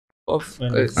Of All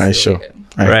course. right, sure. Yeah.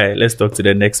 All right. Right, let's talk to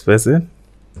the next person.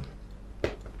 All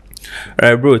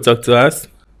right, bro, talk to us.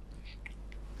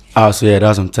 So yeah,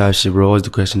 that's some type shit, bro. What's the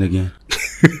question again?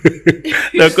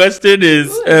 The question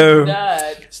is,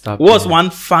 Dad. Stop. what's one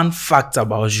fun fact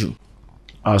about you?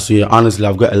 So yeah, honestly,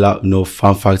 I've got a lot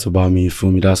fun facts about me. You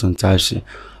feel me? That's some type shit.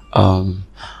 I'm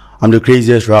the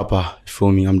craziest rapper. You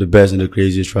feel me? I'm the best and the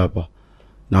craziest rapper.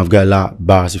 Now I've got a lot of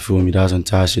bars. You feel me? That's some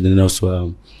type shit. And then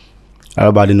also,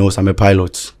 everybody knows I'm a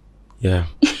pilot. Yeah.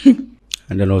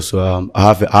 And then also,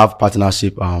 I have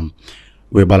partnership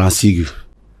with Balenciaga.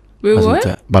 Wait, That's some what?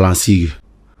 type- Balenciaga.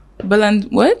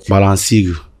 What?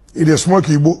 Balenciaga. It is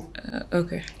smoky, boo.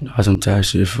 Okay. That's some type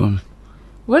shit. You feel me?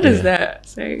 What is that?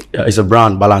 Sorry. Yeah, it's a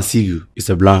brand, Balenciaga. It's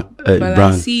a brand.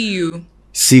 Brand. See you.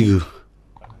 Sigu.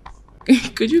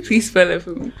 Could you please spell it for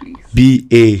me, please?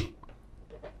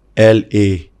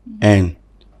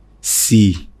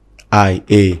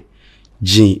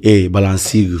 BALANCIAGA.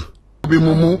 Balenciaga. Be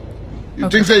mumu. You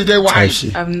think say they Type wise?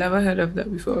 shit. I've never heard of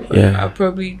that before. But Yeah. I'll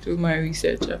probably do my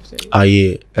research after.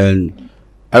 Yeah. And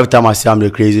every time I say I'm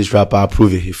the craziest rapper, I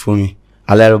prove it. You feel me?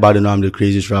 I let everybody know I'm the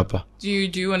craziest rapper. Do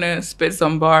you want to spit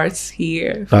some bars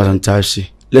here? That's some type shit.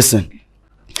 Listen,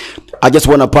 I just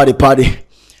wanna party.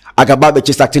 I got bad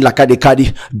bitches acting like I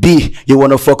cardi. B, you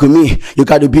wanna fuck with me? You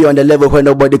gotta be on the level where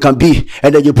nobody can be.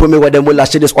 And then you put me where the mullah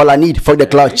shit is all I need. Fuck the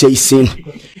cloud chasing.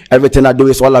 Everything I do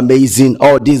is all amazing.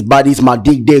 All these bodies, my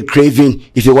dick, they craving.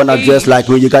 If you wanna dress like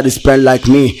me, you gotta spend like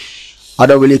me. I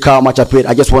don't really care how much I paid,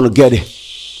 I just wanna get it.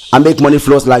 I make money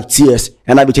flows like tears,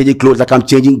 and I be changing clothes like I'm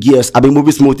changing gears. I be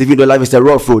moving smooth even though life is a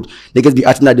rough road. Niggas be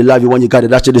acting like they love you when you got it,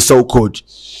 that shit is so cold.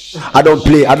 I don't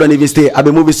play, I don't even stay. I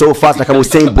be moving so fast like I'm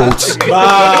Usain Bolt. Type shit,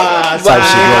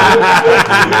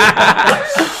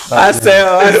 I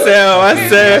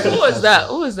say. Who was that?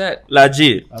 Who was that?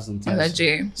 Laji,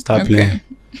 Lajay. Stop playing.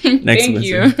 next Thank person.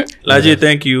 you. Laji,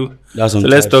 thank you. That's So some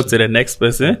let's type talk shit. to the next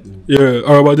person. Yeah,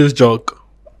 all about this joke.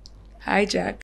 Hi, Jack.